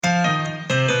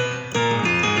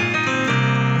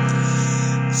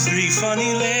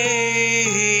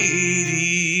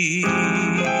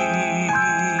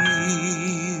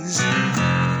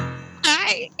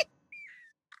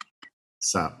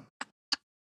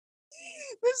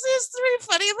This is Three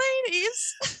Funny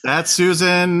Ladies. That's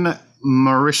Susan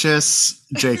Mauritius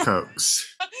J. Cokes.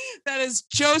 That is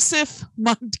Joseph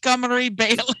Montgomery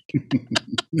Bailey.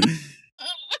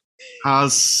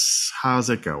 How's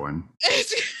it going?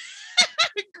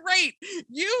 Great.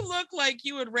 You look like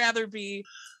you would rather be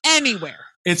anywhere.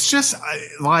 It's just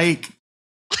like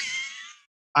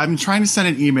I'm trying to send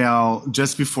an email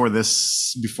just before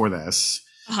this,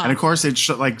 and of course it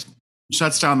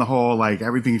shuts down the whole, like,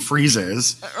 everything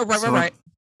freezes. Right.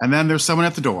 And then there's someone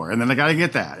at the door, and then I got to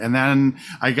get that. And then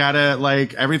I got to,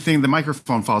 like, everything, the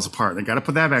microphone falls apart, and I got to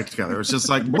put that back together. It's just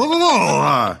like, blah, blah,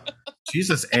 blah.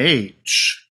 Jesus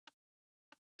H.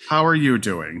 How are you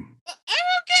doing? I'm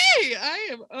okay. I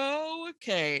am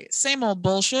okay. Same old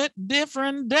bullshit,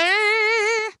 different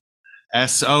day.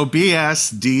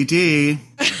 SOBSDD.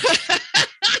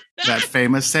 That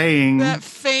famous saying.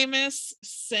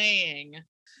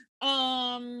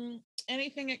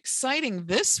 Anything exciting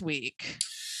this week?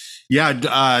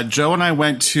 Yeah, Joe and I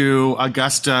went to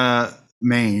Augusta,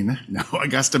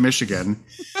 Michigan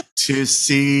to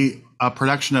see a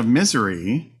production of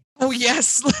Misery. Oh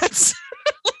yes, let's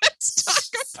talk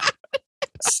about it.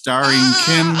 Starring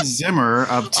Kim Zimmer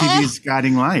of TV's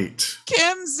Guiding Light.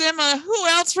 Kim Zimmer. Who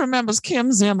else remembers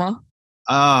Kim Zimmer?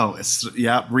 Oh,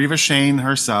 Reva Shane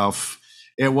herself.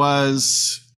 It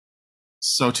was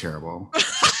so terrible.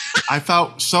 I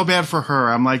felt so bad for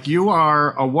her. I'm like, you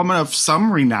are a woman of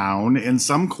some renown in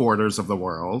some quarters of the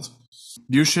world.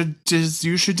 You should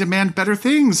demand better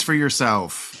things for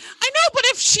yourself. I know, but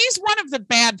if she's one of the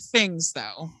bad things,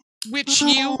 though, which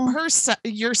you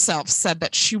yourself said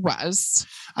that she was.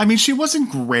 I mean, she wasn't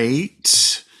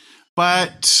great,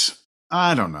 but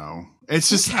I don't know. It's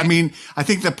just, okay. I mean, I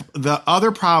think the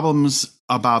other problems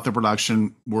about the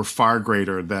production were far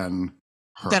greater than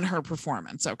her. Than her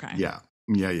performance. Okay. Yeah.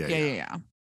 And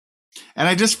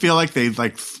I just feel like they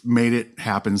made it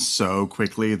happen so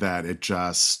quickly that it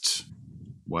just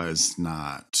was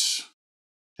not.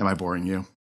 Am I boring you?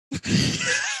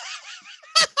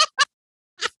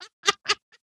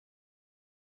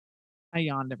 I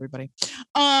yawned, everybody.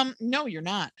 No, you're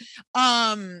not.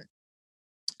 I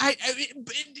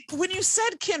when you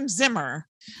said Kim Zimmer,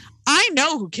 I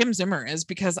know who Kim Zimmer is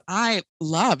because I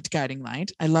loved Guiding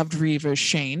Light. I loved Reva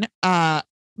Shane.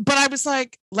 But I was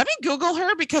like, let me Google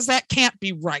her because that can't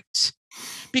be right.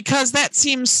 Because that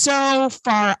seems so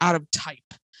far out of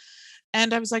type.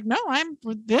 And I was like, no,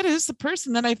 that is the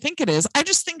person that I think it is. I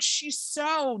just think she's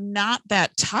so not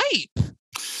that type.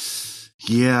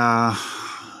 Yeah.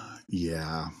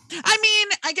 I mean,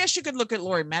 I guess you could look at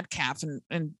Laurie Metcalf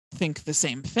and think the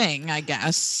same thing, I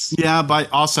guess. Yeah,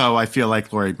 but also I feel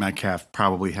like Laurie Metcalf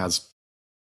probably has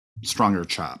stronger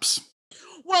chops.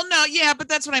 Well, no, yeah, but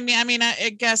that's what I mean. I mean,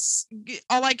 I guess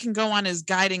all I can go on is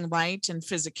Guiding Light and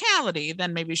physicality.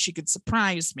 Then maybe she could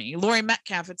surprise me. Laurie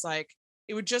Metcalf, it's like,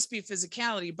 it would just be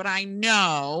physicality, but I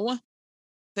know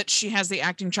that she has the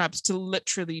acting chops to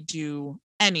literally do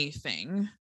anything.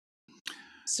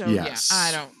 So yes. Yeah,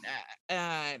 I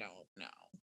don't know.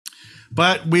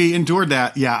 But we endured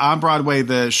that. Yeah, on Broadway,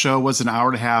 the show was an hour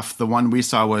and a half. The one we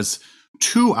saw was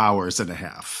 2 hours and a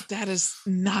half. That is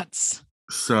nuts.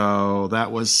 So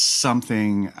that was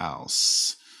something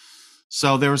else.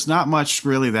 So there was not much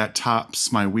really that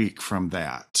tops my week from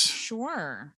that.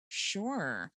 Sure.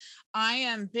 I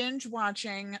am binge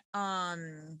watching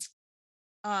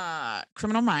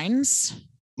Criminal Minds.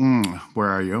 Where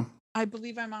are you? I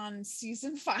believe I'm on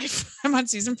season 5. I'm on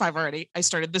season 5 already. I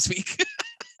started this week.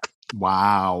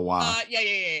 Wow.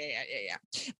 Yeah.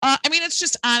 I mean, it's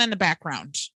just on in the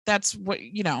background. That's what,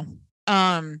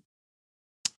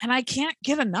 and I can't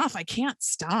get enough. I can't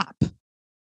stop.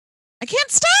 I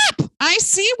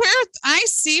see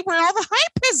where all the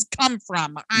hype has come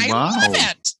from. I love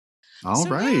it. All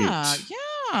right.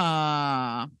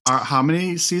 Yeah. How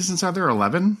many seasons are there?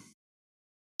 11?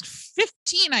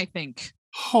 15, I think.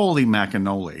 Holy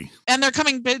macanoli. And they're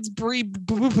coming, it's booting.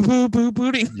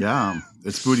 Yeah,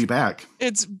 it's booty back.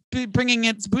 It's bringing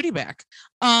its booty back.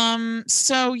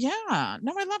 So yeah,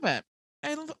 no, I love it.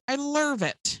 I love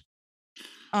it.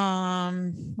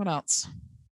 What else?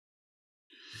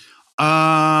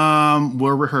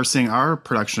 We're rehearsing our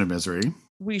production of Misery.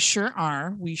 We sure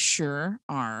are.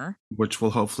 Which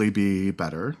will hopefully be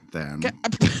better than...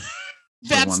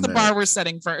 That's the bar we're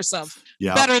setting for ourselves.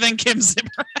 Yep. Better than Kim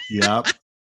Zimmer. Yep.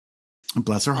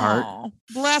 Bless her heart. Oh,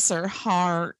 bless her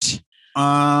heart.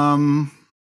 Yeah,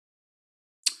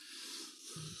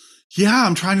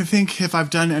 I'm trying to think if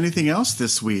I've done anything else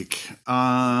this week.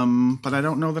 But I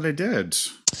don't know that I did.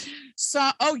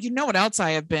 saw, oh, you know what else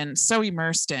I have been so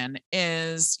immersed in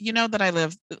is, you know, that I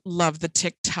love the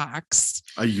TikToks.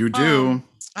 You do.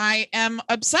 I am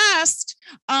obsessed.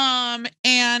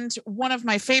 And one of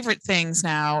my favorite things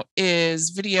now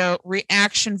is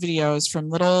reaction videos from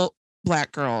little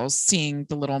Black girls seeing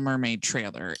the Little Mermaid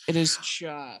trailer. It is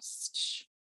just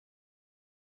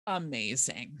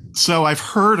amazing. So I've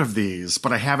heard of these,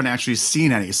 but I haven't actually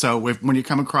seen any. So when you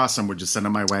come across them, would you send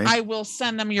them my way? I will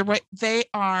send them your way. They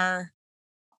are,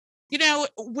 you know,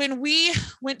 when we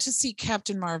went to see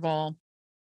Captain Marvel,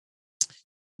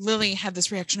 Lily had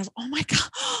this reaction of, oh my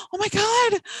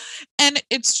God. And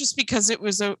it's just because it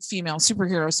was a female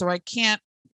superhero. So I can't,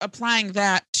 applying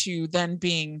that to then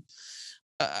being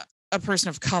a person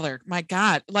of color. My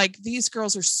God, like these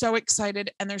girls are so excited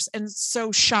and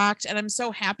so shocked, and I'm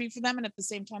so happy for them. And at the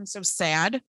same time, so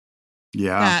sad.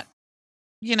 Yeah. That,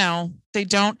 you know, they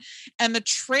don't. And the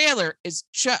trailer is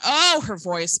just, her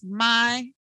voice, my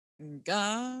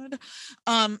God.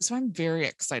 So I'm very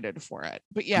excited for it.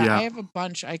 But yeah, I have a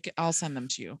bunch. I'll send them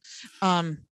to you.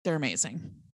 They're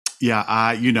amazing. Yeah.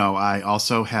 I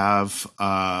also have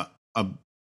a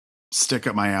stick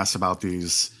up my ass about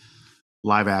these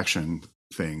live action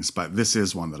things, but this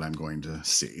is one that I'm going to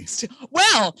see.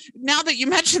 Well, now that you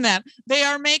mention that, they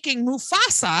are making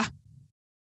Mufasa,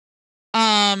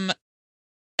 and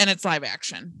it's live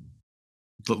action.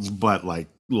 But like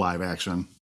live action.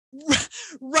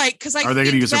 Right, because are they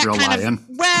going to use a real lion?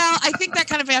 I think that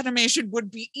kind of animation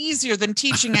would be easier than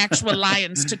teaching actual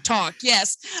lions to talk.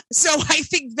 Yes, so I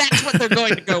think that's what they're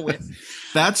going to go with.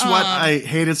 That's what I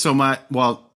hated so much.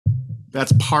 Well,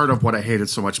 that's part of what I hated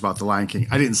so much about The Lion King.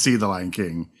 I didn't see The Lion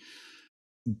King,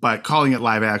 but calling it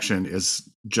live action is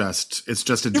just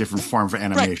a different form of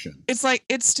animation. Right. It's like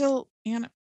it's still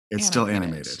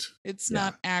animated. It's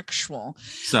not actual.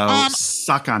 So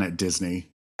suck on it, Disney.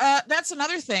 That's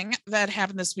another thing that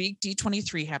happened this week.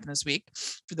 D23 happened this week.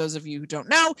 For those of you who don't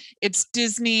know, it's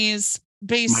Disney's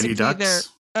basically their.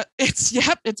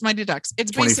 It's Mighty Ducks. It's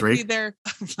 23. Basically their.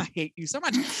 I hate you so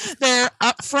much. Their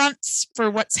upfronts for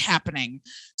what's happening.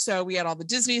 So we had all the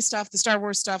Disney stuff, the Star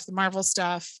Wars stuff, the Marvel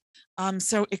stuff.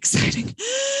 So exciting.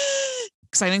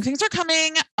 Exciting things are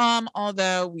coming.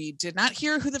 Although we did not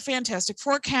hear who the Fantastic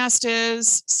Four cast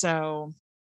is, so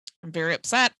I'm very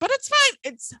upset. But it's fine.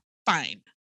 It's fine.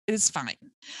 It is fine.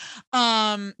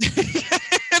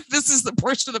 This is the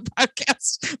portion of the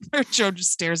podcast where Joe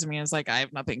just stares at me and is like, I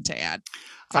have nothing to add.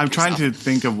 I'm trying to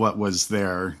think of what was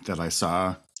there that I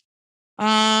saw.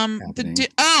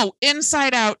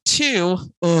 Inside Out 2.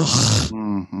 Ugh.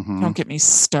 Mm-hmm. Don't get me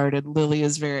started. Lily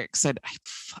is very excited.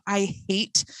 I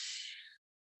hate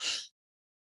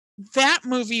that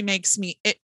movie. Makes me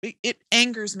it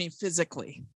angers me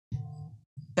physically.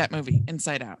 That movie,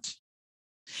 Inside Out.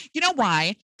 You know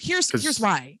why? Here's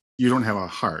why. You don't have a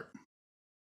heart.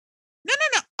 No.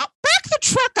 Back the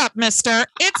truck up, mister.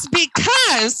 It's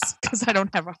because I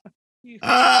don't have a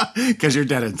heart. Because you're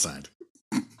dead inside.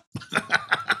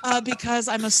 Because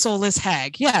I'm a soulless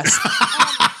hag. Yes.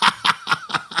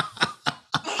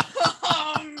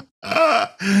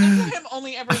 I'm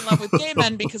only ever in love with gay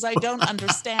men because I don't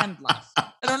understand love.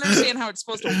 I don't understand how it's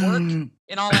supposed to work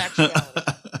in all actuality.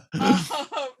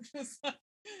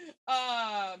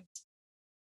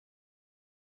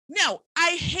 No,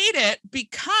 I hate it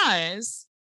because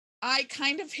I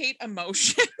kind of hate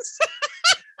emotions.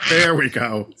 There we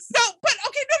go. So, but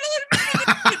okay, no.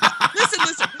 Listen.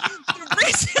 The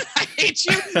reason I hate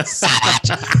you so much,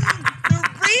 the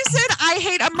reason I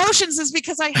hate emotions is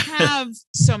because I have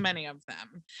so many of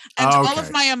them. And all of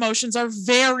my emotions are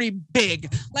very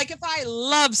big. Like if I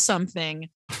love something,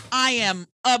 I am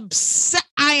upset.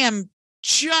 I am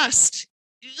just...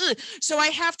 So I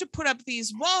have to put up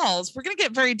these walls. We're going to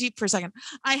get very deep for a second.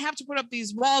 I have to put up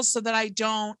these walls so that I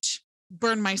don't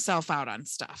burn myself out on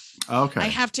stuff. Okay. I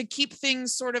have to keep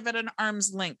things sort of at an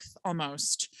arm's length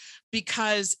almost,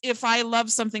 because if I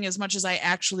love something as much as I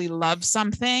actually love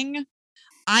something,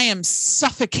 I am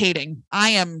suffocating. I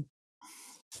am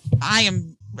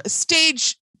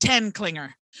stage 10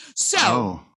 clinger.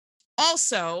 So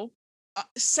also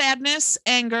sadness,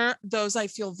 anger, those I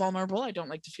feel vulnerable. I don't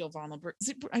like to feel vulnerable.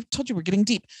 I told you we're getting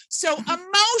deep. So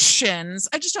emotions,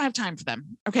 I just don't have time for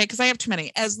them. Okay. Because I have too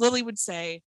many. As Lily would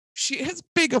say, she has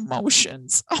big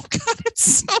emotions. Oh God, it's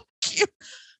so cute.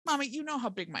 Mommy, you know how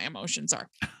big my emotions are.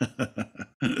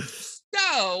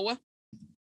 So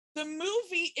the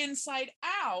movie Inside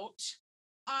Out,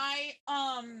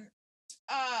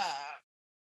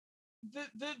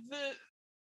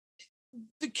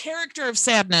 the character of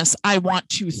sadness, I want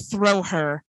to throw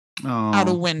her out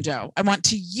a window. I want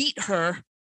to yeet her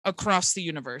across the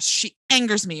universe. She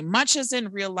angers me, much as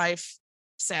in real life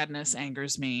sadness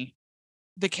angers me.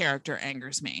 The character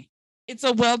angers me. It's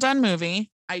a well done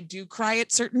movie. I do cry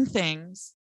at certain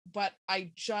things, but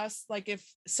I just like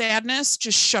if sadness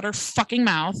just shut her fucking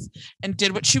mouth and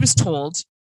did what she was told,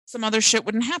 some other shit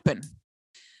wouldn't happen.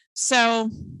 So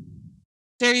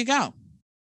there you go.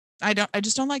 I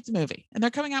just don't like the movie. And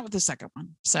they're coming out with the second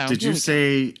one. So did you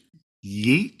say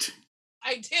yeet?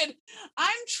 I did.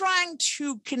 I'm trying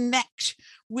to connect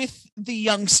with the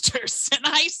youngsters, and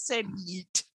I said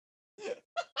yeet.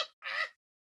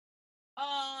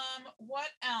 What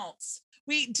else?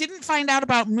 We didn't find out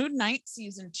about Moon Knight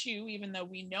season 2, even though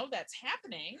we know that's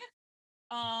happening.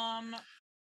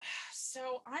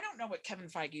 So I don't know what Kevin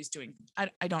Feige is doing.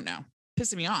 I don't know.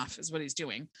 Pissing me off is what he's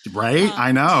doing. Right?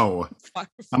 I know.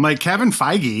 I'm like, Kevin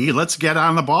Feige, let's get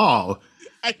on the ball.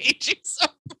 I hate you so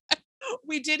much.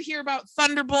 We did hear about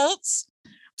Thunderbolts.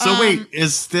 So wait,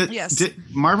 is that yes.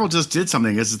 Marvel just did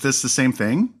something? Is this the same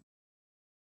thing?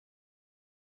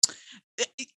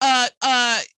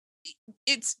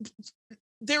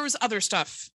 There was other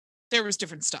stuff. There was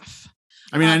different stuff.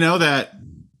 I mean, I know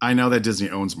that Disney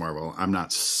owns Marvel. I'm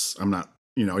not,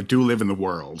 I do live in the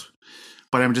world,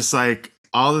 but I'm just like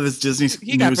all of this Disney.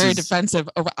 He got very defensive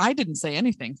over. I didn't say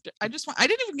anything. I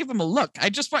didn't even give him a look. I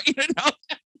just want you to know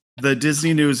that. The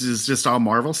Disney news is just all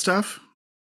Marvel stuff.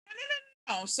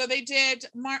 No. So they did.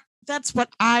 That's what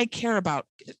I care about.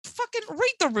 Fucking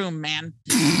read the room, man.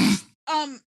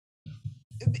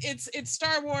 It's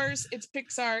Star Wars, it's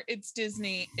Pixar, it's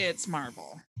Disney, it's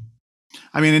Marvel.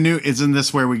 I mean, isn't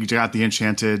this where we got the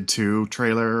Enchanted 2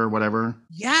 trailer or whatever?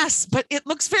 Yes, but it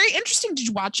looks very interesting. Did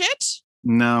you watch it?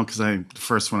 No, because the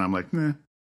first one I'm like, meh.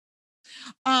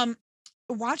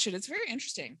 Watch it. It's very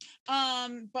interesting.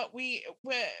 But we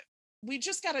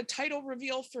just got a title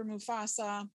reveal for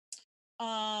Mufasa.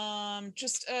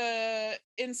 Just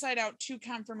Inside Out 2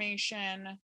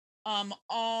 confirmation.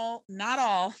 Not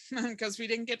all, because we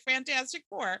didn't get Fantastic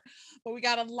Four, but we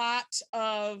got a lot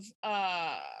of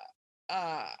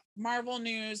Marvel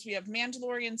news. We have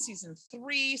Mandalorian season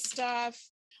 3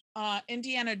 stuff,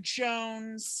 Indiana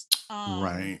Jones.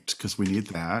 Right, because we need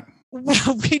that.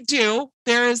 Well, we do.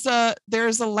 There is a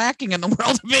lacking in the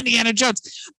world of Indiana Jones,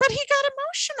 but he got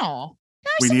emotional.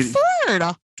 Harrison Ford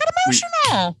got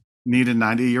emotional. Need a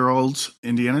 90-year-old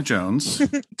Indiana Jones.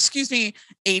 Excuse me,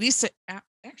 86.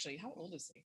 Actually, how old is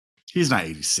he? He's not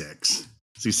 86.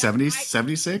 Is he 70,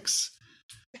 76?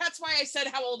 That's why I said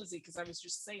how old is he, because I was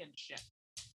just saying shit.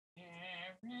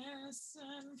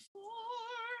 Harrison Ford.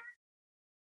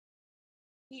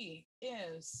 He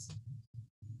is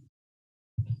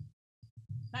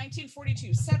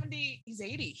 1942, 70. He's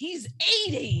 80. He's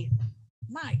 80.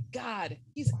 My God.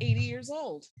 He's 80 years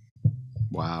old.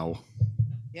 Wow.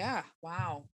 Yeah.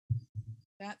 Wow.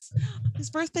 That's his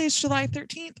birthday is July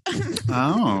 13th.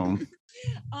 Oh.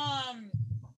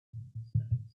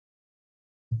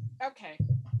 Okay.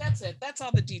 That's it. That's all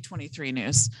the D23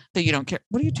 news that you don't care.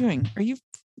 What are you doing? Are you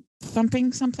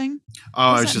thumping something? Oh,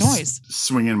 I was just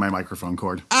swinging my microphone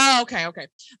cord. Oh, okay.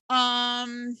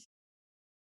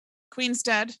 Queen's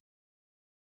dead.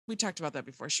 We talked about that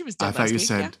before. She was dead. I thought you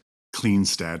said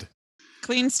Cleanstead.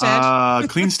 Cleanstead.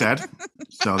 Cleanstead.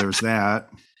 So there's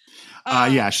that.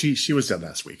 Yeah, she was dead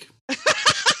last week.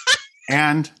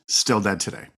 And still dead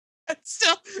today.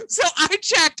 So I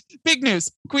checked. Big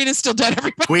news. Queen is still dead,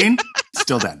 everybody. Queen,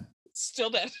 still dead.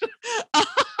 Still dead.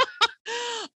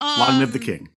 Long live the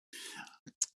king.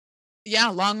 Yeah,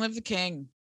 long live the king.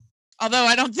 Although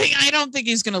I don't think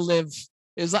he's gonna live.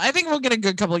 I think we'll get a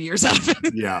good couple of years out of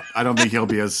him. Yeah, I don't think he'll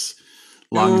be as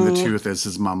long in the tooth as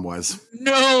his mom was.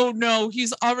 No,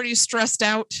 he's already stressed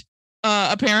out.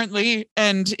 Apparently,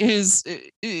 and his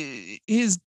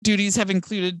duties have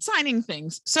included signing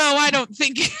things. So I don't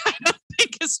think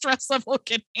his stress level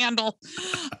can handle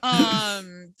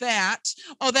that.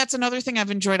 Oh, that's another thing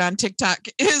I've enjoyed on TikTok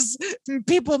is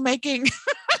people making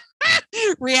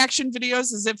reaction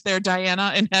videos as if they're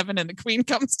Diana in heaven and the queen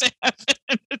comes to heaven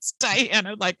and it's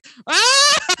Diana like,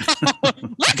 look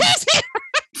who's here.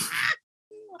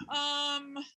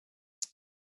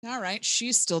 All right,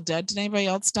 she's still dead. Did anybody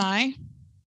else die?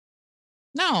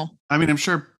 No. I mean, I'm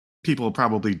sure people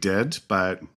probably did,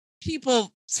 but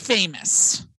people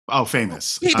famous. Oh,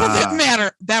 famous. People that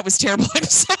matter. That was terrible. I'm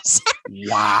so sorry.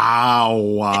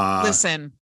 Wow.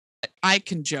 Listen, I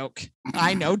can joke.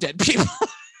 I know dead people.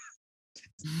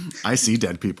 I see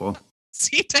dead people.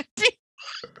 See dead people.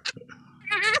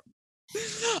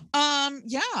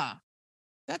 Yeah.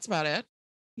 That's about it.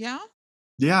 Yeah.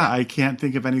 Yeah, I can't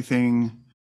think of anything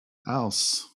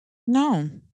else. No.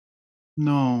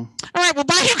 All right, well,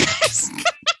 bye, you guys.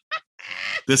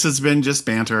 This has been just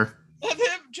banter.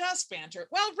 just banter.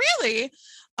 Well, really,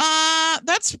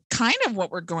 that's kind of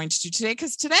what we're going to do today.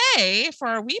 Because today, for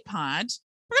our Wee Pod,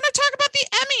 we're going to talk about the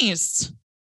Emmys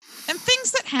and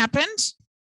things that happened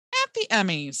at the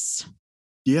Emmys.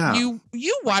 Yeah.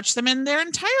 You watched them in their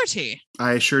entirety.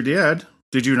 I sure did.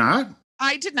 Did you not?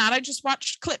 I did not. I just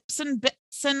watched clips and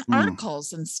bits and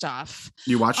articles and stuff.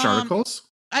 You watched articles?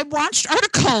 I watched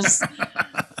articles.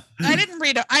 I didn't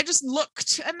read it. I just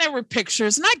looked and there were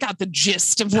pictures and I got the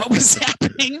gist of what was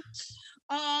happening.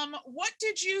 What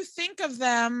did you think of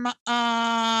them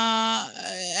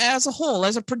as a whole,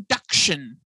 as a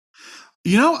production?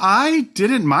 I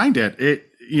didn't mind it. It,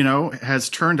 has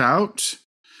turned out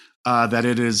that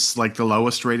it is like the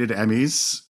lowest rated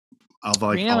Emmys of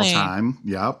all time.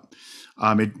 Yep.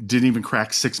 It didn't even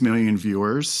crack 6 million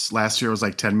viewers. Last year it was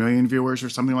like 10 million viewers or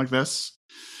something like this.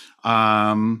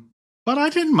 But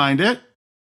I didn't mind it.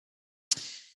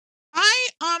 I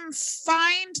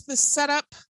find the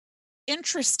setup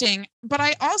interesting, but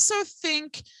I also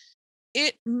think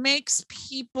it makes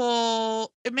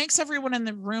everyone in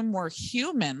the room more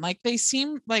human. Like they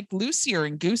seem like loosier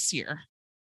and goosier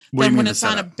than when it's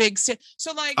on a big stage.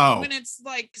 So like when it's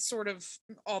like sort of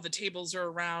all the tables are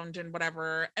around and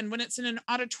whatever, and when it's in an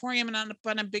auditorium and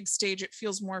on a big stage, it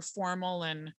feels more formal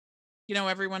and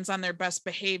everyone's on their best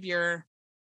behavior.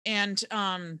 And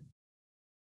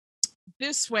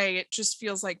this way it just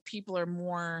feels like people are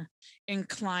more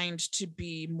inclined to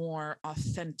be more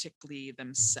authentically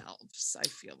themselves, I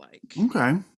feel like.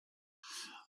 Okay.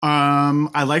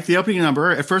 I like the opening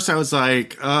number. At first I was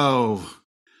like, oh,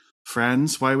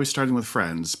 Friends, why are we starting with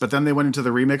Friends? But then they went into the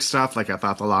remix stuff. Like I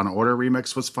thought the Law and Order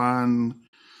remix was fun.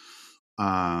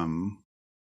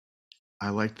 I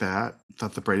liked that.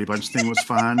 Thought the Brady Bunch thing was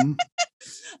fun.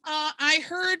 I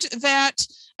heard that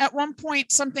at one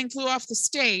point something flew off the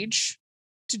stage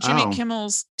to Jimmy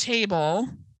Kimmel's table,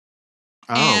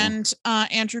 and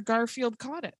Andrew Garfield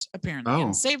caught it apparently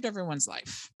and saved everyone's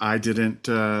life. I didn't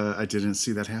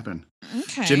see that happen.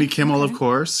 Okay. Jimmy Kimmel, of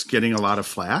course, getting a lot of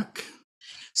flack.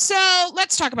 So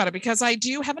let's talk about it because I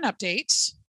do have an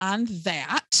update on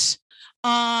that.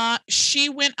 She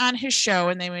went on his show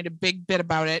and they made a big bit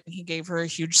about it, and he gave her a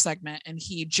huge segment and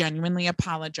he genuinely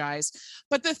apologized.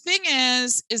 But the thing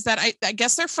is that I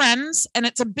guess they're friends, and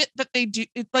it's a bit that they do,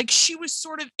 like she was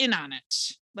sort of in on it.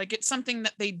 Like it's something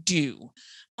that they do.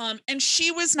 And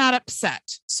she was not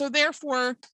upset. So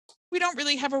therefore we don't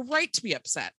really have a right to be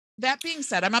upset. That being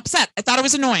said, I'm upset. I thought it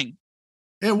was annoying.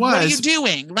 It was. What are you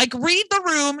doing? Like, read the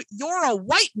room. You're a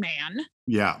white man.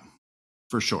 Yeah,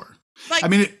 for sure. Like, I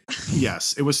mean,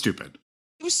 yes, it was stupid.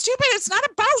 It was stupid. It's not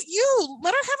about you.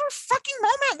 Let her have her fucking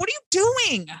moment. What are you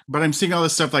doing? But I'm seeing all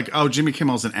this stuff like, oh, Jimmy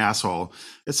Kimmel's an asshole.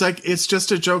 It's like, it's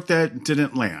just a joke that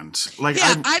didn't land. Like,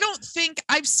 yeah, I don't think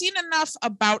I've seen enough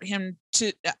about him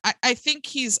to, I think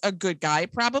he's a good guy,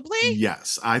 probably.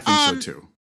 Yes, I think so too.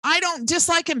 I don't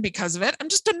dislike him because of it. I'm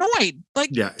just annoyed.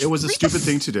 Like, yeah, it was a stupid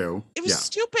thing to do. It was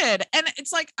stupid. And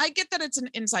it's like, I get that it's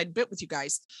an inside bit with you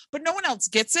guys, but no one else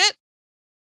gets it.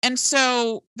 And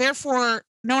so therefore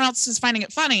no one else is finding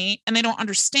it funny and they don't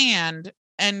understand,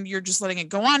 and you're just letting it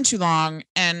go on too long.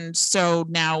 And so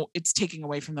now it's taking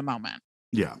away from the moment.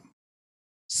 Yeah.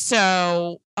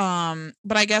 So,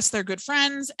 but I guess they're good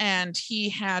friends, and he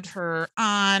had her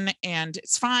on and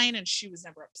it's fine. And she was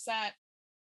never upset.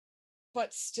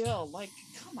 But still, like,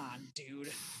 come on,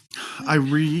 dude. I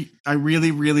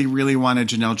really, really wanted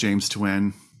Janelle James to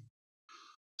win.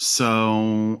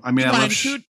 So, I mean, I love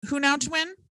who now to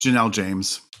win? Janelle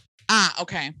James. Ah,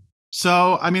 okay.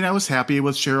 So, I mean, I was happy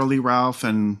with Sheryl Lee Ralph,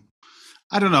 and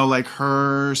I don't know, like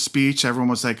her speech, everyone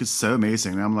was like, it's so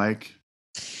amazing. And I'm like,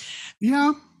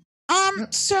 yeah.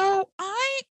 So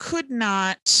I could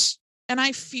not, and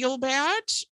I feel bad.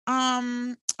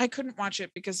 I couldn't watch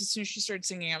it because as soon as she started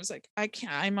singing, I was like, I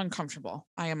can't, I'm uncomfortable.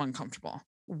 I am uncomfortable.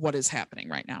 What is happening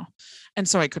right now? And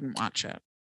so I couldn't watch it.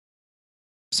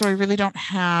 So I really don't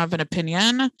have an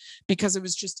opinion because it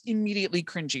was just immediately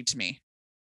cringy to me.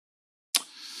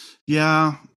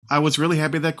 Yeah, I was really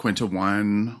happy that Quinta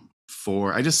won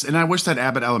and I wish that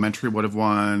Abbott Elementary would have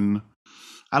won.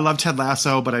 I love Ted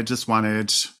Lasso, but I just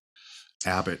wanted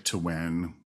Abbott to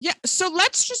win. Yeah, so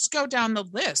let's just go down the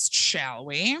list, shall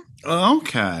we?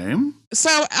 Okay.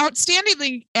 So, outstanding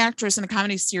lead actress in a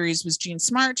comedy series was Jean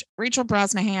Smart, Rachel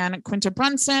Brosnahan, Quinta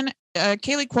Brunson,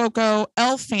 Kaylee Cuoco,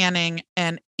 Elle Fanning,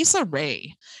 and Issa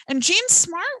Rae. And Jean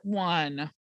Smart won.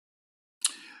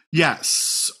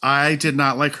 Yes, I did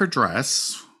not like her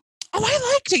dress. Oh,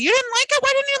 I liked it. You didn't like it?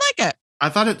 Why didn't you like it? I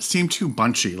thought it seemed too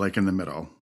bunchy, like in the middle.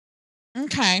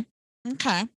 Okay.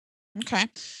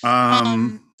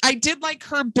 I did like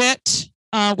her bit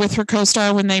with her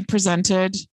co-star when they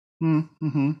presented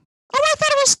Mm-hmm. Oh, I thought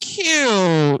it was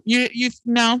cute. You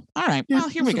no. All right. Yeah, Well,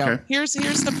 here we go. okay. Here's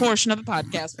the portion of the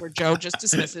podcast where Joe just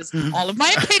dismisses all of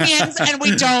my opinions and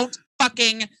we don't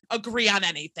fucking agree on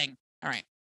anything. All right.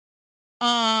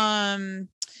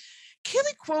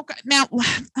 Keely Cuoco. Now,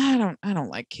 I don't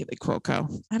like Keely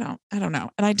Cuoco. I don't know.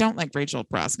 And I don't like Rachel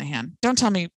Brosnahan. Don't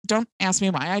ask me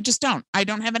why. I just don't. I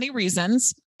don't have any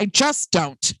reasons. I just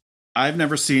don't. I've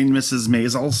never seen Mrs.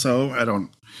 Maisel, so I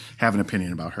don't have an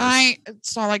opinion about her. I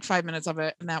saw like 5 minutes of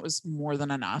it, and that was more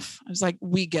than enough. I was like,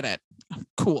 we get it.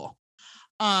 Cool.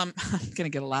 I'm gonna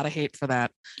get a lot of hate for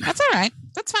that. That's all right.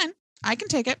 That's fine. I can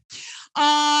take it.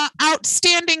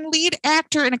 Outstanding lead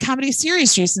actor in a comedy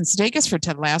series: Jason Sudeikis for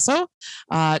Ted Lasso,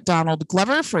 Donald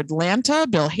Glover for Atlanta,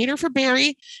 Bill Hader for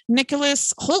Barry,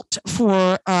 Nicholas Hoult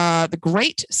for The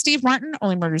Great, Steve Martin,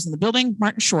 Only Murders in the Building,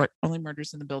 Martin Short, Only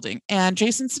Murders in the Building, and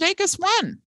Jason Sudeikis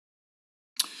won.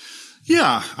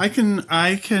 Yeah, I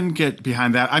can get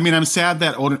behind that. I mean, I'm sad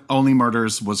that Only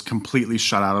Murders was completely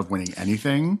shut out of winning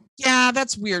anything. Yeah,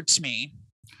 that's weird to me.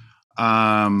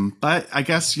 But I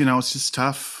guess, it's just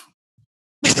tough.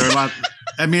 There are a lot.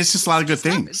 I mean, it's just a lot of good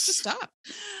things. It's just tough.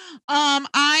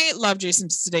 I love Jason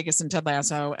Sudeikis and Ted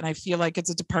Lasso, and I feel like it's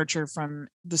a departure from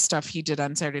the stuff he did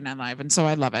on Saturday Night Live, and so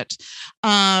I love it.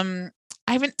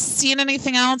 I haven't seen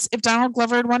anything else. If Donald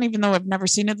Glover had won, even though I've never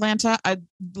seen Atlanta, I'd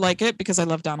like it because I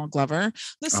love Donald Glover.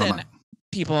 Listen,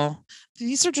 people,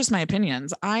 these are just my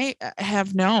opinions. I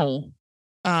have no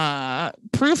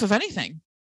proof of anything,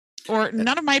 or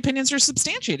none of my opinions are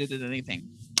substantiated in anything.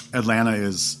 Atlanta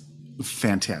is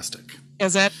fantastic.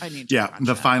 Is it? I need to watch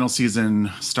the that. final season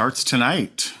starts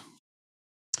tonight.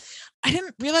 I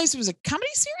didn't realize it was a comedy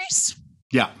series.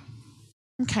 Yeah.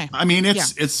 Okay. I mean,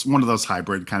 it's one of those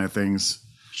hybrid kind of things.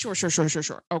 Sure.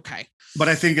 Okay. But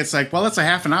I think it's like, well, it's a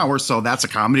half an hour, so that's a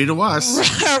comedy to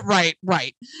us. Right.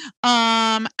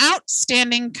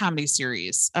 Outstanding comedy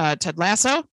series: Ted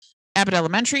Lasso, Abbott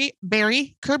Elementary,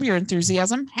 Barry, Curb Your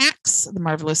Enthusiasm, Hacks, The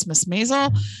Marvelous Miss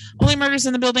Maisel, Only Murders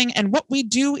in the Building, and What We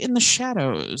Do in the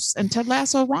Shadows. And Ted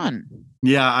Lasso won.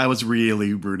 Yeah, I was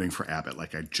really rooting for Abbott,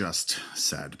 like I just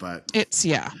said, but it's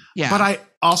yeah. But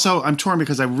I'm torn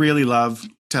because I really love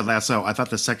Ted Lasso. I thought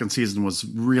the second season was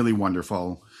really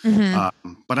wonderful.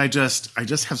 Mm-hmm. But I just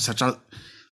have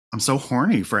I'm so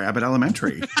horny for Abbott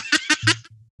Elementary.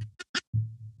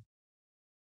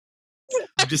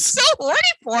 I'm just so horny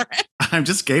for it. I'm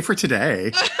just gay for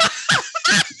today.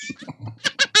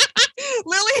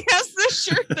 Lily has this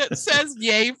shirt that says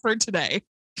 "Yay for today,"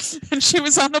 and she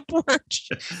was on the porch,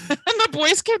 and the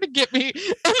boys came to get me,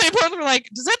 and they both were like,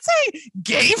 "Does that say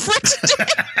gay for today?"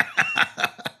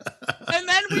 And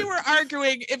then we were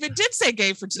arguing if it did say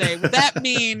 "gay for today," would that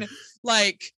mean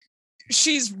like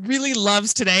she's really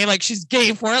loves today, like she's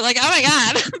gay for it, like oh my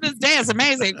god, this day is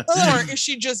amazing, or is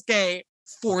she just gay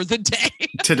for the day?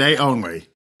 Today only.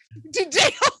 Today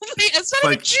only. It's not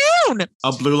like June.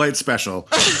 A blue light special.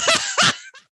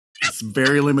 It's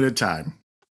very limited time.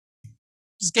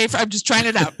 Just gay for, I'm just trying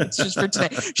it out. It's just for today.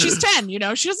 She's 10, she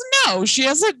doesn't know. She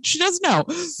doesn't know.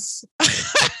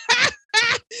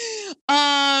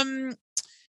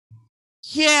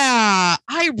 Yeah,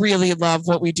 I really love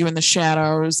What We Do in the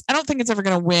Shadows. I don't think it's ever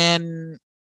gonna win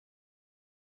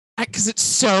because it's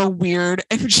so weird.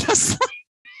 And just like,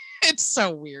 it's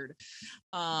so weird.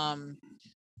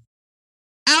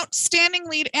 Outstanding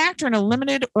lead actor in a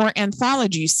limited or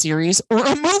anthology series or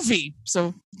a movie.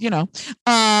 So,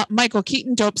 Michael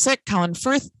Keaton, Dope Sick, Colin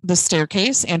Firth, The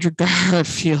Staircase, Andrew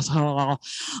Garfield,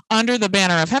 Under the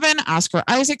Banner of Heaven, Oscar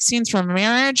Isaac, Scenes from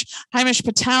Marriage, Hamish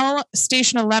Patel,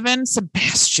 Station 11,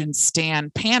 Sebastian Stan,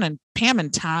 Pam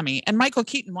and Tommy, and Michael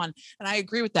Keaton won. And I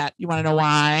agree with that. You want to know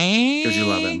why? Because you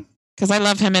love him. Because I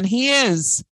love him, and he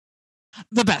is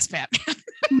the best Batman.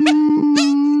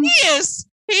 He is.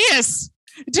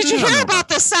 Did you hear about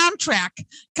the soundtrack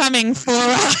coming for?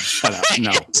 Shut up!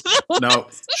 No,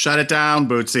 shut it down,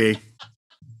 Bootsy.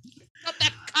 Put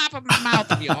that cop in my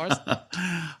mouth of yours.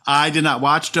 I did not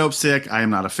watch Dope Sick. I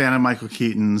am not a fan of Michael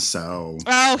Keaton, so.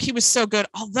 Oh, he was so good.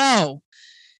 Although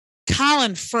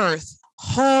Colin Firth,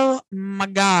 oh my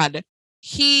God,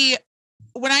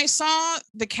 when I saw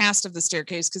the cast of The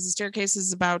Staircase, because The Staircase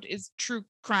is true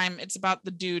crime. It's about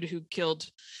the dude who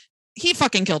he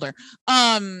fucking killed her.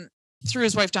 Threw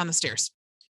his wife down the stairs.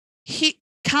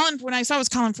 When I saw it was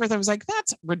Colin Firth, I was like,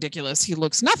 that's ridiculous. He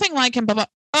looks nothing like him. Blah, blah.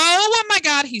 Oh my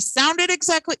God, he sounded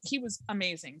he was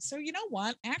amazing. So you know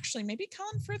what? Actually, maybe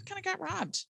Colin Firth kind of got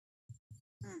robbed.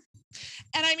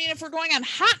 And I mean, if we're going on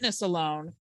hotness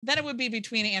alone, then it would be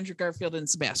between Andrew Garfield and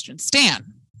Sebastian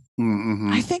Stan.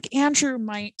 Mm-hmm. I think Andrew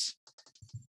might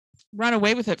run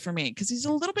away with it for me because he's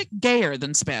a little bit gayer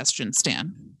than Sebastian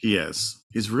Stan. He is.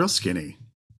 He's real skinny.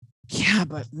 Yeah,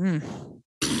 but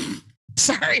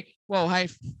sorry. Whoa, I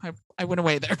went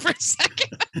away there for a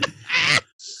second.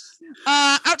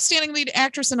 Outstanding lead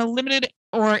actress in a limited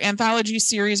or anthology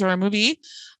series or a movie.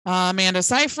 Amanda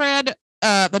Seyfried,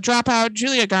 The Dropout,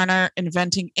 Julia Garner,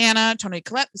 Inventing Anna, Toni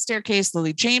Collette, The Staircase,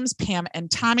 Lily James, Pam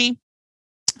and Tommy,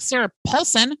 Sarah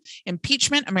Paulson,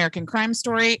 Impeachment, American Crime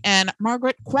Story, and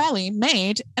Margaret Qualley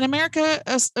made an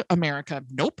America.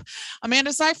 Nope.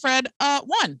 Amanda Seyfried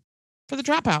won for The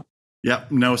Dropout.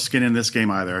 Yep, no skin in this game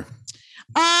either.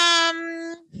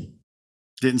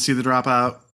 Didn't see The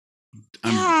Dropout.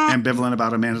 I'm ambivalent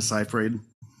about Amanda Seyfried.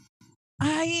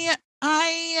 I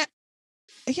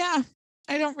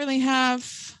don't really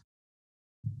have.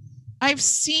 I've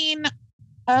seen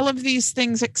all of these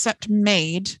things except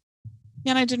Made,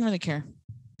 and I didn't really care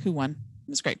who won. It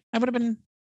was great. I would have been,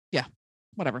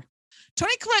 whatever.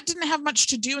 Toni Collette didn't have much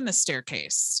to do in The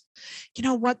Staircase. You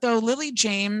know what, though? Lily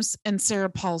James and Sarah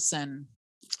Paulson,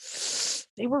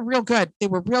 they were real good. They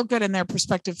were real good in their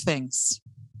respective things.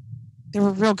 They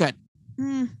were real good.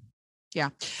 Yeah.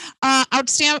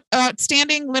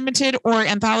 Outstanding limited or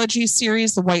anthology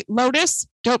series, The White Lotus,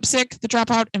 Dope Sick, The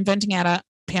Dropout, Inventing Anna,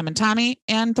 Pam and Tommy,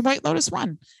 and The White Lotus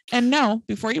won. And no,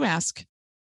 before you ask,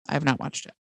 I have not watched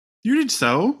it. You did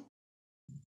so?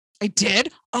 I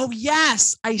did? Oh,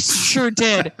 yes, I sure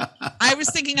did. I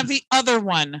was thinking of the other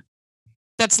one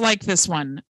that's like this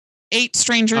one. 8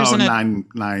 strangers and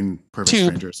nine perfect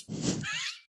strangers. I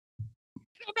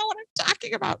don't know what I'm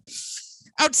talking about.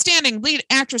 Outstanding lead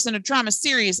actress in a drama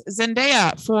series,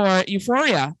 Zendaya for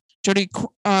Euphoria, Jodie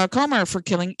Comer for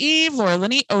Killing Eve, Laura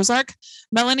Linney, Ozark,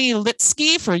 Melanie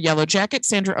Litsky for Yellow Jacket,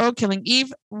 Sandra Oh, Killing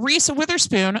Eve, Reese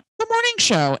Witherspoon, The Morning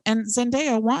Show, and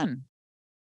Zendaya won.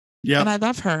 Yeah, and I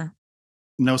love her.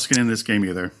 No skin in this game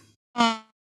either. But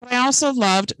I also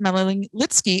loved Melanie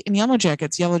Litsky in Yellow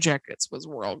Jackets. Yellow Jackets was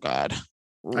real good.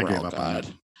 I gave up on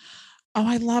it. Oh,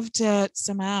 I loved it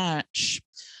so much.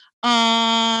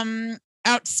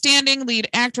 Outstanding lead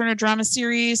actor in a drama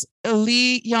series,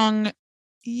 Lee Young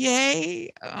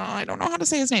Ye. I don't know how to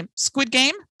say his name. Squid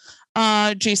Game.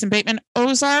 Jason Bateman,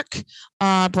 Ozark.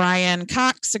 Brian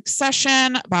Cox,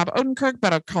 Succession. Bob Odenkirk,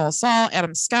 Better Call Saul.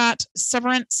 Adam Scott,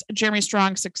 Severance. Jeremy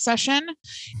Strong, Succession.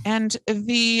 And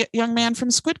the young man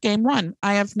from Squid Game won.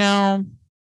 I have no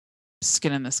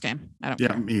skin in this game. I don't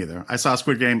care. Me either. I saw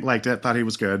Squid Game, liked it, thought he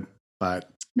was good, but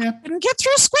yeah. I didn't get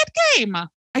through Squid Game.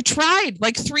 I tried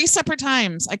like 3 separate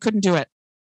times. I couldn't do it.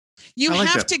 You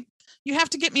have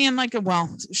to get me in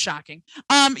shocking.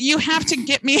 You have to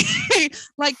get me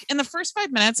like in the first 5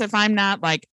 minutes if I'm not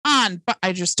like on, but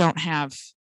I just don't have.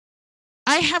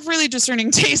 I have really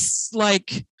discerning tastes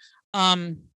like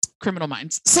Criminal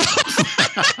Minds. So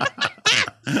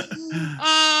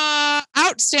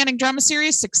outstanding drama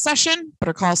series, Succession,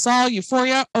 Better Call Saul,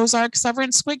 Euphoria, Ozark,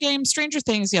 Severance, Squid Game, Stranger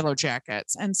Things, Yellow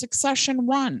Jackets, and Succession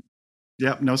won.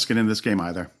 Yep, no skin in this game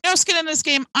either. No skin in this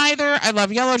game either. I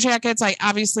love Yellow Jackets. I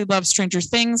obviously love Stranger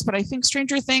Things, but I think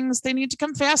Stranger Things, they need to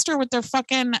come faster with their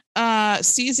fucking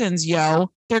seasons, yo.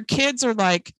 Their kids are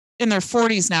like in their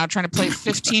 40s now trying to play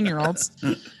 15-year-olds.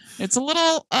 It's a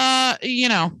little, I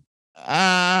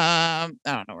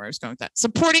don't know where I was going with that.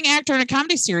 Supporting actor in a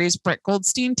comedy series, Brett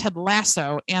Goldstein, Ted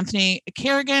Lasso, Anthony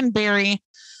Kerrigan, Barry,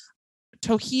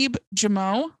 Toheeb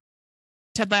Jamo,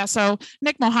 Ted Lasso,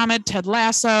 Nick Mohammed, Ted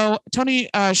Lasso, Tony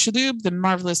Shalhoub, The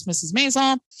Marvelous Mrs.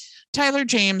 Maisel, Tyler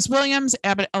James Williams,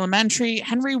 Abbott Elementary,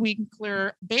 Henry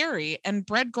Winkler, Barry, and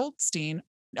Brett Goldstein.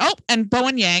 Oh, and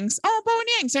Bowen Yang,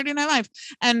 Saturday Night Live.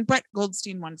 And Brett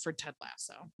Goldstein won for Ted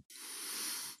Lasso.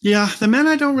 Yeah, the men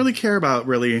I don't really care about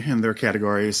really in their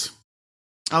categories.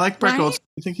 I like Brett Goldstein.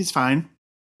 I think he's fine.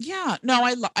 Yeah, no,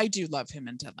 I do love him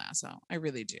in Ted Lasso. I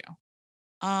really do.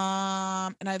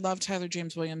 And I love Tyler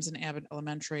James Williams in Abbott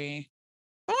Elementary.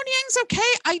 Bowen Yang's okay.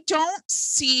 I don't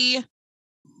see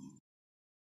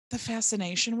the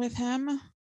fascination with him.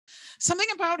 Something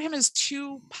about him is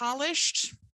too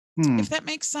polished. If that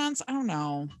makes sense. I don't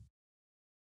know.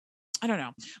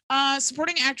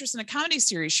 Supporting actress in a comedy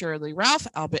series, Shirley Ralph,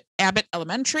 Abbott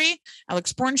Elementary,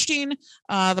 Alex Bornstein,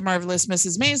 The Marvelous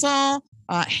Mrs. Maisel,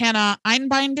 Hannah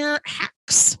Einbinder,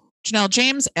 Hacks, Janelle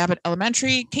James, Abbott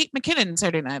Elementary, Kate McKinnon,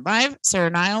 Saturday Night Live,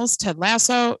 Sarah Niles, Ted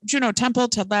Lasso, Juno Temple,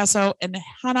 Ted Lasso, and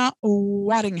Hannah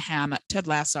Waddingham, Ted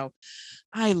Lasso.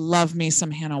 I love me some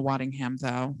Hannah Waddingham,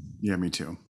 though. Yeah, me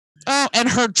too. Oh, and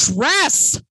her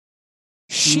dress.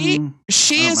 She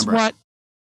is what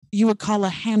you would call a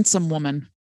handsome woman.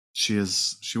 She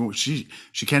is. She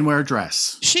can wear a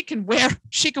dress. She can wear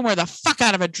the fuck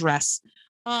out of a dress.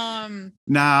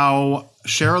 Now,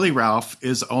 Shirley Ralph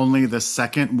is only the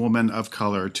second woman of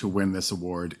color to win this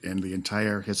award in the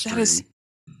entire history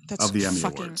that's of the Emmy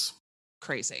fucking Awards.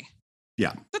 Crazy.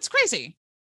 Yeah. That's crazy.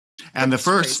 And the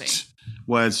first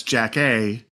was Jack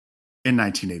A in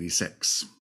 1986.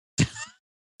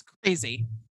 Crazy.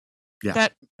 Yeah.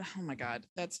 Oh my God.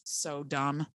 That's so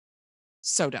dumb.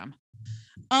 So dumb.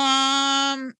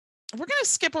 We're gonna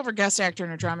skip over guest actor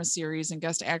in a drama series and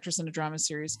guest actress in a drama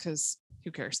series because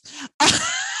who cares?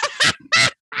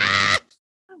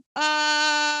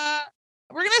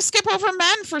 We're gonna skip over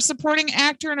men for supporting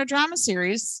actor in a drama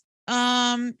series.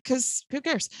 Because who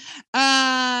cares?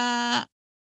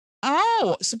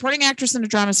 Supporting actress in a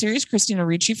drama series, Christina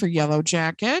Ricci for Yellow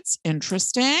Jackets.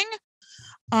 Interesting.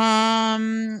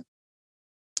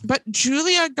 But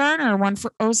Julia Garner won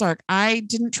for Ozark. I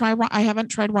haven't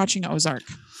tried watching Ozark.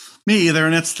 Me either.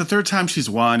 And it's the third time she's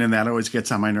won, and that always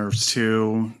gets on my nerves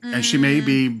too. And she may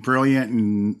be brilliant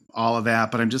and all of that,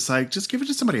 but I'm just like, just give it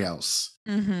to somebody else.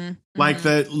 Like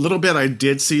the little bit I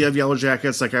did see of Yellow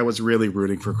Jackets, like I was really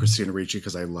rooting for Christina Ricci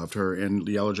because I loved her in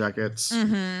the Yellow Jackets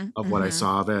of what I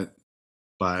saw of it.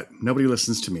 But nobody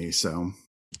listens to me, so.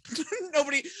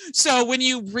 Nobody. So when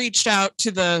you reached out to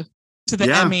the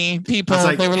Emmy people,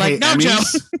 like, they were like, "No, Emmys, Joe."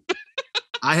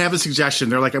 I have a suggestion.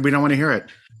 They're like, "We don't want to hear it."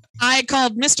 I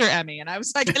called Mr. Emmy and I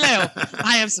was like, "Hello,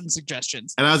 I have some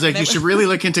suggestions." And I was like, "You should really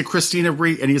look into Christina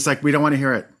Ricci." And he's like, "We don't want to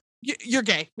hear it. You're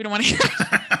gay. We don't want to hear it."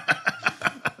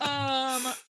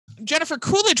 Jennifer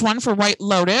Coolidge won for White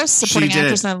Lotus, supporting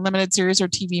actress in a limited series or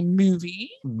TV movie.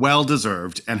 Well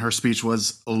deserved. And her speech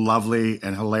was lovely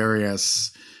and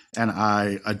hilarious. And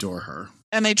I adore her.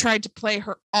 And they tried to play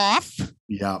her off.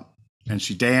 Yeah. And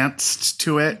she danced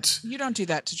to it. You don't do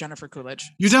that to Jennifer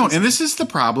Coolidge. You don't. And this is the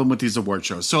problem with these award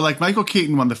shows. So like Michael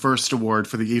Keaton won the first award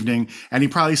for the evening, and he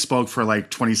probably spoke for like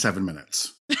 27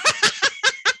 minutes.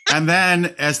 And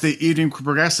then as the evening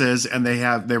progresses and they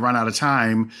run out of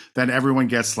time, then everyone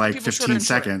gets like people 15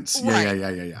 seconds. Right.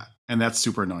 Yeah. And that's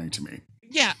super annoying to me.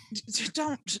 Yeah.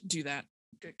 Don't do that.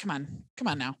 Come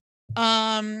on now.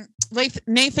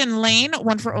 Nathan Lane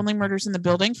won for Only Murders in the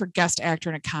Building for guest actor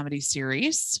in a comedy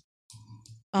series.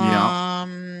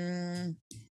 And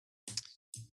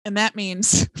that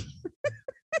means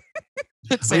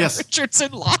that Sam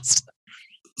Richardson lost.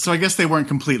 So I guess they weren't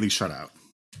completely shut out.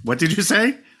 What did you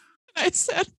say? I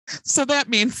said, so that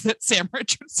means that Sam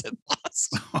Richardson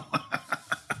lost.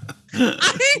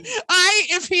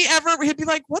 If he'd be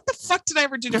like, what the fuck did I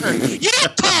ever do to her? You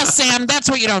don't call Sam. That's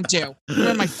what you don't do. You're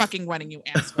at my fucking wedding, you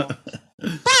asshole.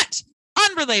 But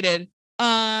unrelated,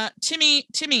 Timmy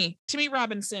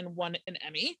Robinson won an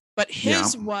Emmy, but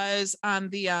his was on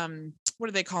the, what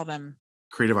do they call them?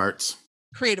 Creative arts,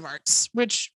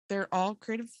 which they're all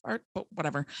creative art, but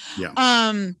whatever.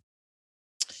 Yeah.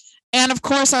 And of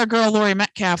course, our girl Laurie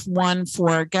Metcalf won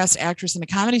for guest actress in a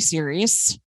comedy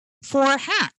series for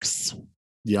Hacks.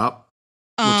 Yep.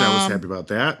 Which I was happy about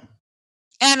that.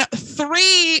 And 4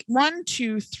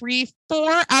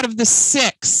 out of the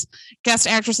 6 guest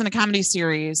actress in a comedy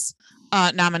series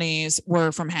nominees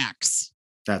were from Hacks.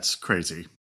 That's crazy.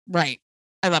 Right.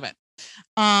 I love it.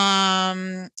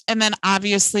 And then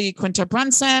obviously Quinta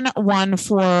Brunson won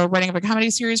for writing of a comedy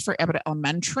series for Abbott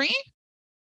Elementary.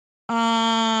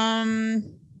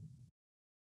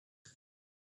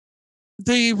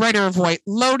 The writer of White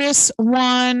Lotus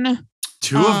won.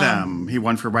 2 of them. He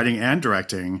won for writing and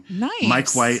directing. Nice.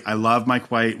 Mike White. I love Mike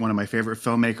White. One of my favorite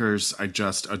filmmakers. I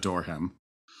just adore him.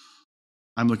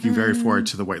 I'm looking very forward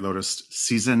to the White Lotus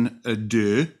season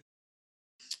 2.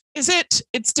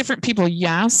 It's different people.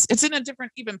 Yes. It's in a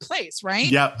different even place, right?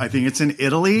 Yeah. I think it's in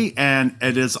Italy, and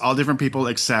it is all different people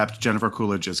except Jennifer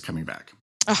Coolidge is coming back.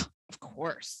 Oh, of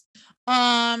course.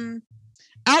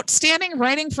 Outstanding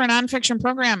writing for a nonfiction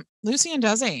program, Lucy and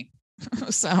Desi.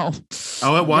 So.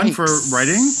 Oh, it won for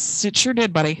writing? It sure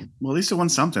did, buddy. Well, at least it won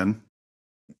something.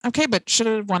 Okay, but should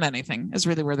it have won anything is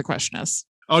really where the question is.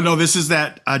 Oh, no, this is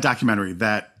that documentary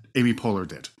that Amy Poehler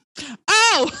did.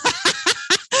 Oh,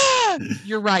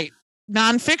 you're right.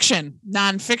 Nonfiction,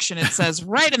 it says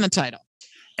right in the title.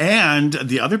 And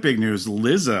the other big news,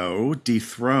 Lizzo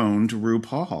dethroned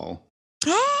RuPaul.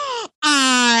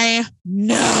 I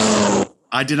know.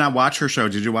 I did not watch her show.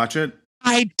 Did you watch it?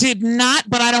 I did not,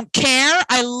 but I don't care.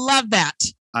 I love that.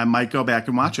 I might go back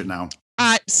and watch it now.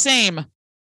 Same.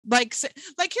 Like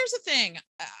here's the thing.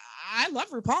 I love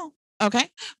RuPaul. Okay.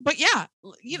 But yeah,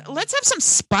 let's have some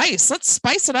spice. Let's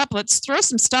spice it up. Let's throw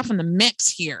some stuff in the mix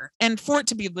here. And for it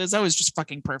to be Lizzo is just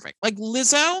fucking perfect. Like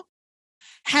Lizzo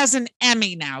has an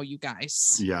Emmy now, you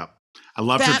guys. Yeah. I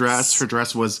loved her dress. Her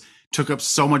dress took up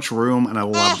so much room and I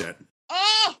loved it.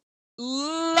 Oh,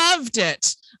 loved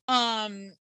it.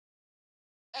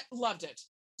 loved it.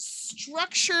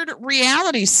 Structured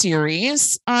reality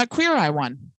series, Queer Eye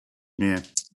won. Yeah.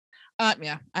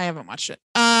 Yeah, I haven't watched it.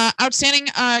 Outstanding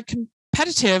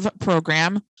competitive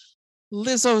program,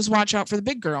 Lizzo's Watch Out for the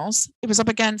Big Girls. It was up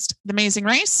against The Amazing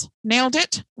Race, Nailed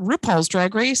It, RuPaul's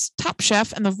Drag Race, Top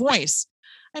Chef, and The Voice.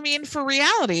 I mean, for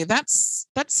reality, that's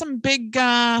some big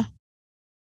big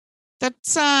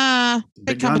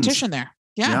competition there.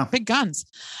 Yeah, big guns.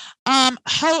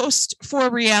 Host for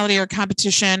reality or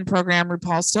competition program,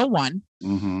 RuPaul still won.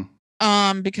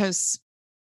 Mm-hmm. Because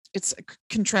it's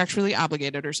contractually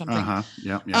obligated or something.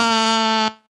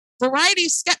 Yeah. Variety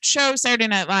sketch show, Saturday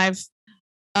Night Live.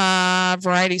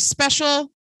 Variety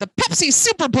special, the Pepsi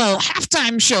Super Bowl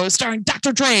halftime show starring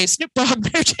Dr. Dre, Snoop Dogg,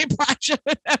 Mary J. Blige,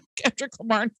 Kendrick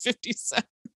Lamar, and 50 Cent.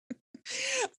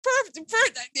 for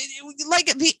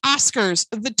like the Oscars,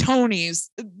 the Tonys,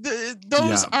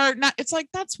 those are not. It's like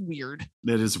that's weird.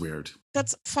 That is weird.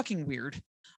 That's fucking weird.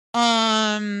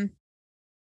 And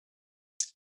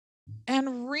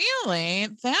really,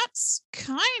 that's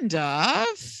really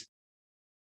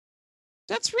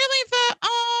the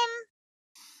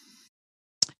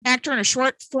actor in a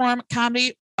short form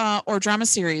comedy or drama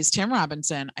series, Tim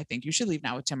Robinson. I think you should leave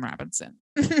now with Tim Robinson.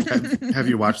 Have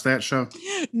you watched that show?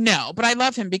 No, but I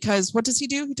love him because what does he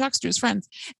do? He talks to his friends.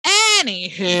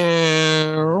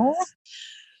 Anywho,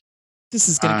 this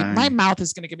is gonna my mouth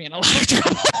is gonna get me in a lot of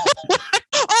trouble.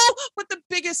 Oh, but the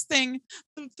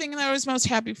thing that I was most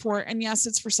happy for, and yes,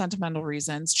 it's for sentimental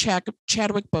reasons.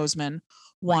 Chadwick Boseman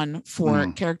won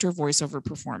for character voiceover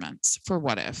performance for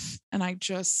What If, and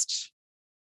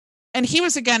he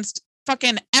was against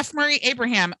fucking F. Murray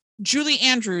Abraham, Julie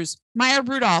Andrews, Maya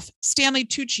Rudolph, Stanley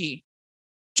Tucci,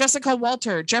 Jessica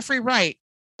Walter, Jeffrey Wright.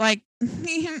 Like,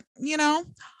 you know,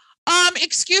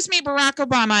 excuse me, Barack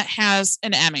Obama has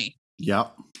an Emmy.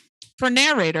 Yep. For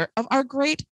narrator of our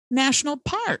great national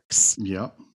parks.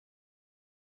 Yep.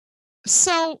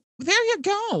 So there you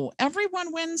go.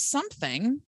 Everyone wins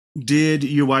something. Did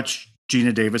you watch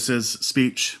Gina Davis's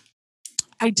speech?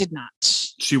 I did not.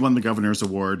 She won the governor's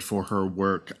award for her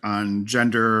work on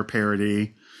gender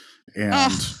parity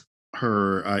and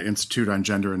her Institute on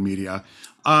Gender and Media.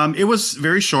 It was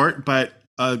very short, but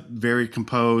very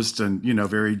composed and,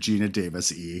 very Gina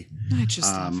Davis-y. I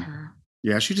just love her.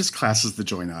 Yeah, she just classes the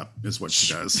joint up is what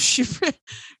she does.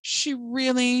 She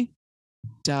really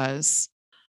does.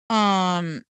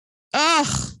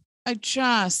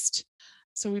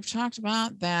 So we've talked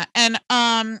about that. And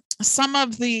some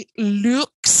of the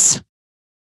looks.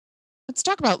 Let's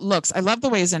talk about looks. I love the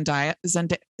way Zendaya, is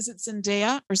it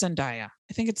Zendaya or Zendaya?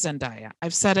 I think it's Zendaya.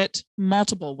 I've said it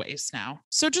multiple ways now.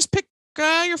 So just pick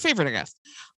your favorite, I guess.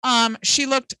 She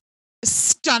looked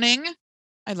stunning.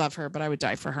 I love her, but I would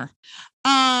die for her.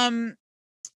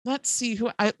 Let's see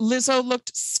Lizzo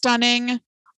looked stunning.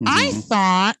 Mm-hmm. I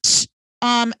thought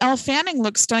Elle Fanning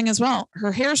looked stunning as well.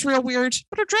 Her hair's real weird,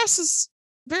 but her dress is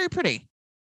very pretty.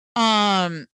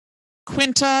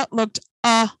 Quinta looked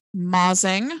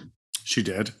amazing. She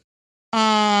did.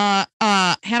 Hannah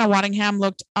Waddingham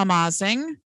looked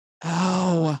amazing.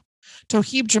 Oh,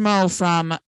 Toheeb Jamo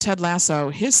from Ted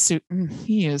Lasso. His suit,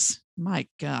 he is, my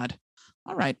God.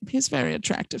 All right, he's very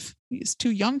attractive. He's too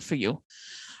young for you.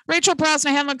 Rachel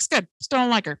Brosnahan looks good. Still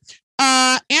don't like her.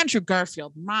 Andrew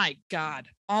Garfield, my God.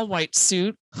 All white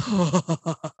suit.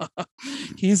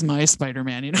 He's my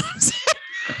Spider-Man, you know what I'm saying?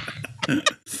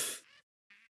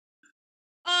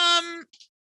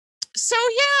 So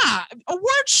yeah,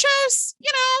 award shows,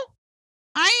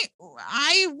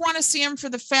 I want to see him for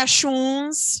the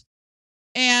fashions,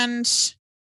 and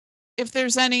if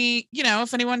there's any,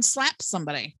 if anyone slaps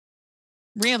somebody,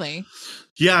 really.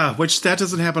 Yeah, which that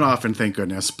doesn't happen often, thank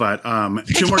goodness. But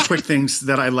two more quick things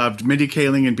that I loved. Mindy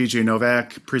Kaling and BJ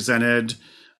Novak presented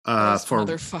those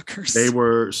motherfuckers. They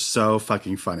were so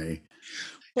fucking funny.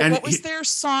 But what was their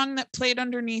song that played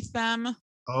underneath them?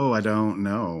 Oh, I don't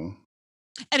know.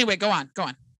 Anyway, go on.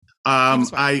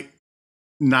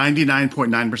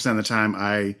 99.9% of the time,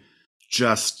 I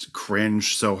just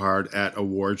cringe so hard at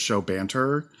award show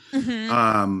banter.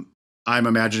 Mm-hmm. I'm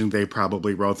imagining they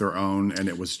probably wrote their own, and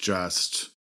it was just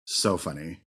so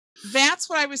funny. That's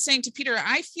what I was saying to Peter.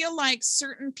 I feel like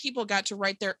certain people got to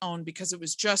write their own because it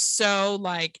was just so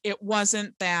like, it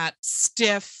wasn't that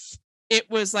stiff. It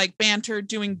was like banter,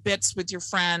 doing bits with your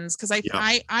friends. Because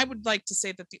I would like to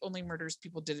say that the Only Murders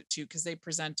people did it too, because they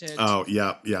presented. Oh,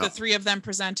 yeah. The three of them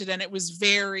presented, and it was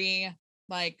very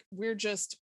like, we're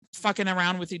just fucking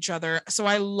around with each other. So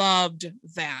I loved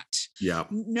that. Yeah.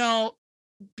 No,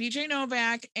 BJ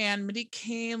Novak and Mindy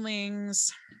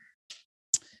Kaling's.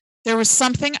 There was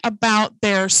something about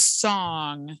their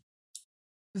song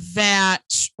that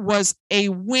was a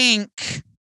wink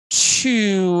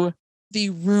to the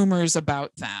rumors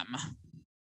about them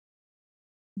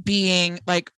being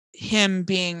like him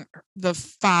being the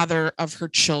father of her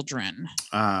children.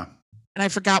 And I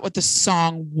forgot what the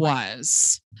song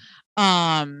was.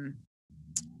 Yeah,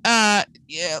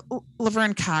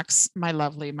 Laverne Cox, my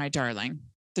lovely, my darling,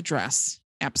 the dress.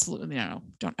 Absolutely no,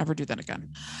 don't ever do that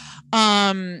again.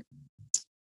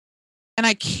 And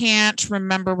I can't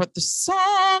remember what the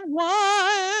song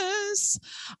was.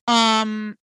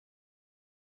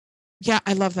 Yeah,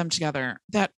 I love them together.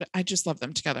 I just love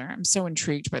them together. I'm so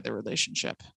intrigued by their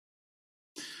relationship.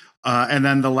 And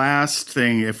then the last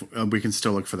thing, if we can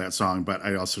still look for that song, but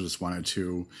I also just wanted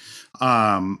to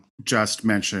just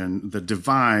mention the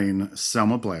divine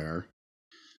Selma Blair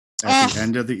at the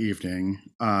end of the evening,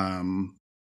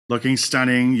 looking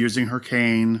stunning, using her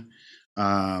cane.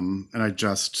 And I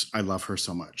love her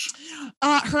so much.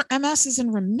 Her MS is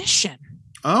in remission.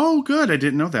 Oh, good. I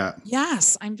didn't know that.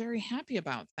 Yes, I'm very happy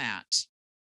about that.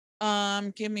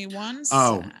 Give me one sec.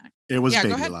 Oh, it was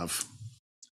Baby Love.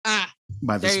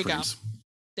 By the Springs.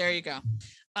 There you go.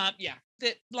 Yeah.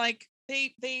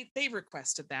 They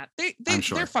requested that.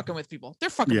 They're fucking with people.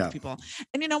 They're fucking with people.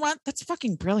 And you know what? That's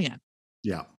fucking brilliant.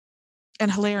 Yeah.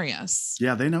 And hilarious.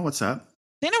 Yeah, they know what's up.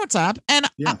 They know what's up. And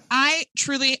I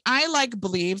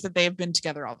believe that they have been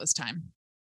together all this time.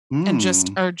 And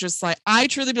I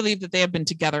truly believe that they have been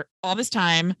together all this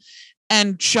time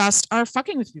and just are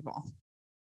fucking with people.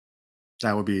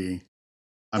 That would be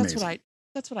amazing.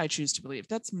 That's what I choose to believe.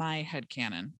 That's my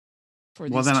headcanon for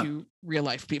these two real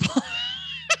life people.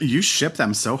 You ship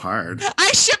them so hard.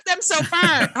 I ship them so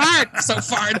far. So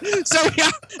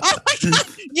yeah. Oh my God.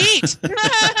 Yeet.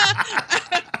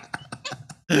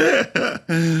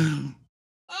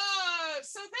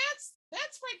 So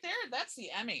that's right there. That's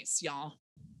the Emmys, y'all.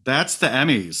 That's the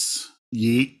Emmys.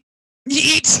 Yeet.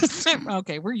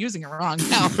 Okay, we're using it wrong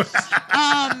now.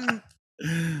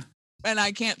 And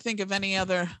I can't think of any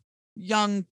other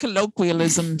young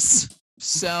colloquialisms.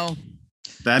 So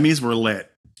the Emmys were lit.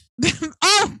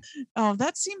 Oh,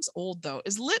 that seems old though.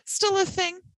 Is lit still a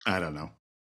thing? I don't know.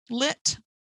 Lit.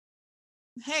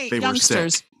 Hey,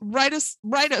 youngsters, write us,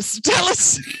 tell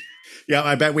us. Yeah,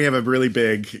 I bet we have a really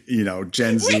big,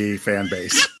 Gen Z fan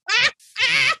base.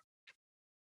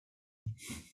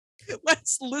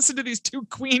 Let's listen to these two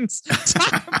queens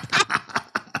talk about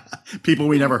people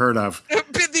we never heard of.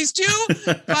 These two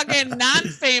fucking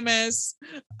non-famous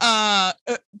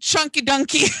Chunky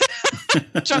Donkey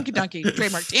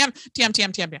trademark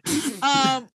TM.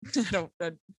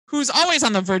 Who's always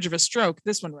on the verge of a stroke.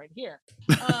 This one right here.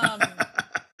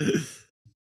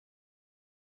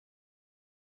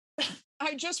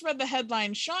 I just read the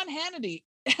headline. Sean Hannity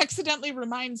accidentally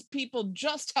reminds people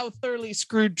just how thoroughly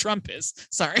screwed Trump is.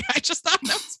 Sorry, I just thought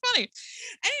that was funny.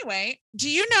 Anyway, do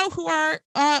you know who our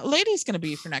lady's going to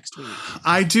be for next week?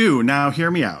 I do. Now,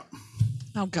 hear me out.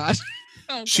 Oh, God.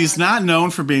 She's not known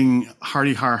for being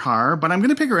hardy har, but I'm going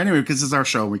to pick her anyway because it's our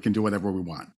show. We can do whatever we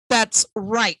want. That's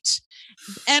right.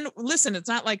 And listen, it's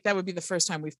not like that would be the first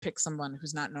time we've picked someone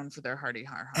who's not known for their hardy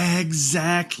har.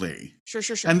 Exactly. Sure.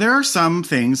 And there are some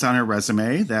things on her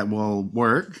resume that will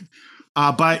work.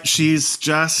 But she's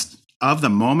just of the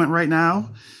moment right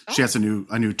now. Oh. She has a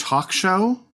new talk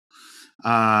show.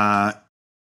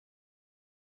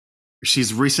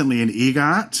 She's recently an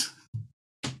EGOT.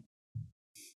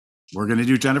 We're going to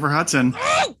do Jennifer Hudson.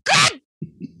 Oh, God!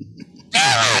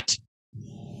 Damn it!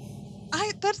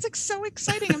 That's like so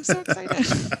exciting. I'm so excited.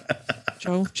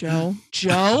 Joe.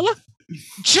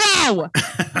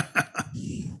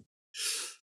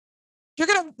 You're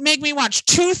going to make me watch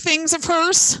 2 things of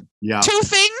hers? Yeah. 2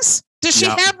 things? Does she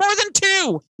have more than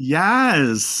 2?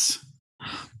 Yes.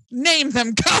 Name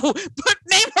them. Go. But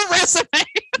name a resume.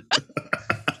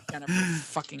 Jennifer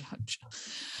fucking Hudson.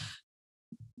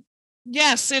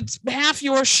 Yes, it's half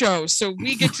your show, so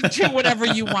we get to do whatever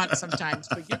you want sometimes,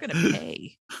 but you're going to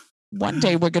pay. One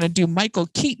day we're going to do Michael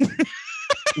Keaton.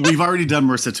 We've already done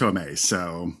Marissa Tomei,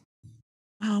 so.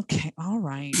 Okay, all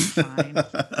right, fine.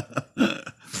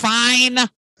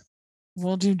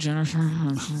 We'll do Jennifer.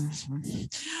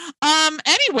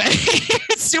 Anyway,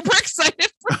 super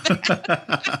excited for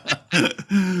that.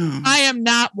 I am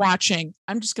not watching.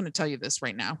 I'm just going to tell you this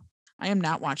right now. I am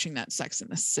not watching that Sex and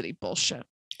the City bullshit.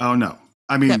 Oh, no.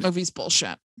 I mean, that movie's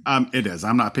bullshit. It is.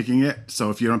 I'm not picking it. So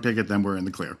if you don't pick it, then we're in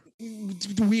the clear.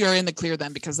 We are in the clear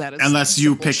then because that is. Unless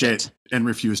you pick it and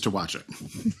refuse to watch it.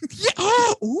 Yeah.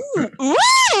 Oh, ooh.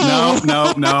 No.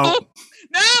 No,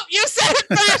 you said it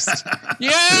first.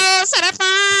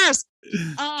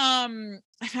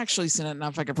 I've actually seen it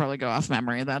enough. I could probably go off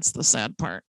memory. That's the sad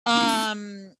part.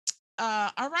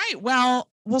 All right. Well,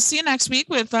 we'll see you next week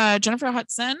with Jennifer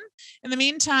Hudson. In the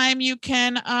meantime, you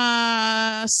can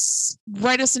write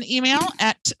us an email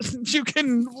at you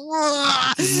can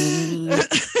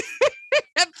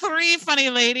at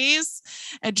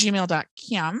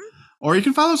 3funnyladies@gmail.com. Or you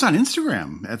can follow us on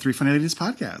Instagram at 3 Funny Ladies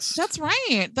Podcast. That's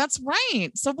right. That's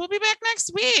right. So we'll be back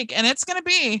next week, and it's gonna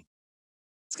be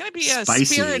a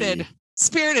Spicy.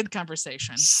 spirited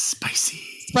conversation.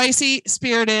 Spicy,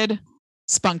 spirited,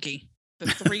 spunky.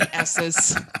 The 3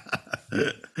 S's.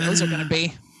 Those are gonna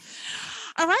be.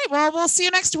 All right. Well, we'll see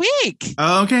you next week.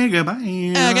 Okay. Goodbye.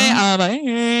 Okay.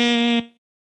 Bye.